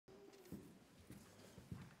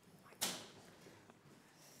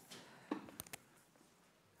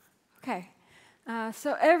Okay.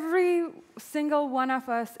 So every single one of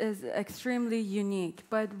us is extremely unique,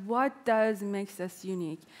 but what does makes us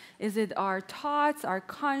unique? Is it our thoughts, our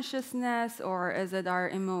consciousness, or is it our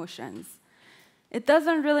emotions? It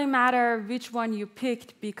doesn't really matter which one you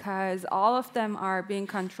picked because all of them are being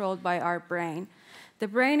controlled by our brain. The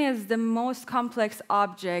brain is the most complex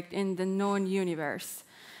object in the known universe.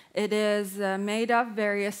 It is made of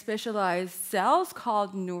various specialized cells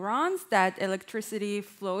called neurons that electricity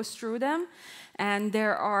flows through them. And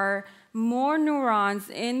there are more neurons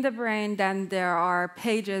in the brain than there are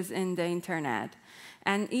pages in the internet.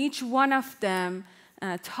 And each one of them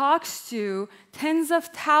talks to tens of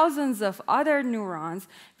thousands of other neurons,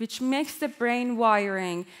 which makes the brain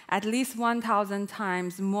wiring at least 1,000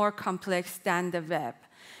 times more complex than the web.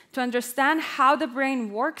 To understand how the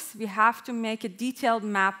brain works, we have to make a detailed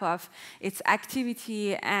map of its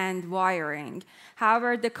activity and wiring.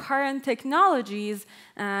 However, the current technologies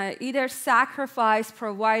either sacrifice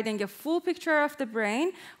providing a full picture of the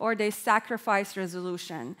brain or they sacrifice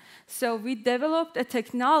resolution. So we developed a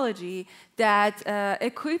technology that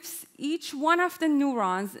equips each one of the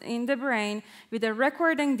neurons in the brain with a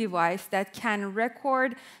recording device that can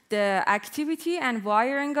record the activity and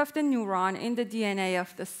wiring of the neuron in the DNA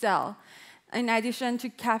of the cell. In addition to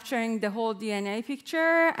capturing the whole DNA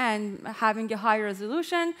picture and having a high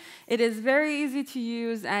resolution, it is very easy to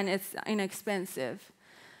use and it's inexpensive.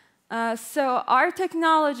 So our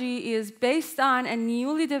technology is based on a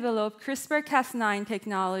newly developed CRISPR-Cas9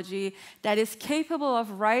 technology that is capable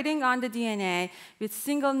of writing on the DNA with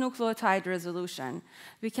single nucleotide resolution.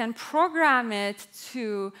 We can program it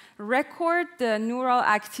to record the neural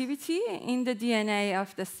activity in the DNA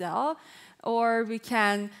of the cell, or we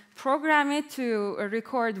can program it to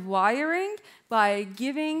record wiring by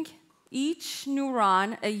giving each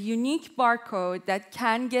neuron a unique barcode that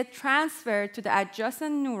can get transferred to the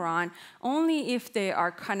adjacent neuron only if they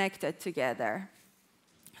are connected together.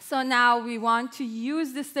 So now we want to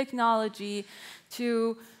use this technology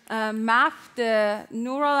to map the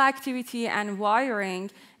neural activity and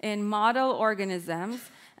wiring in model organisms.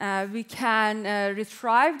 We can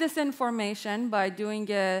retrieve this information by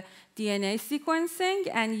doing a DNA sequencing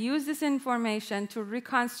and use this information to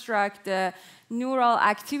reconstruct the neural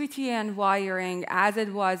activity and wiring as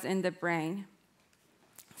it was in the brain.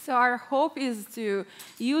 So our hope is to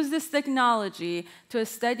use this technology to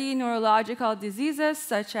study neurological diseases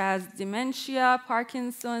such as dementia,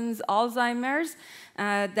 Parkinson's, Alzheimer's,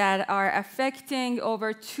 that are affecting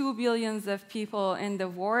over 2 billion of people in the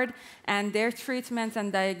world, and their treatments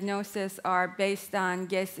and diagnosis are based on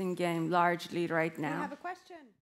guessing game largely right now. I have a question.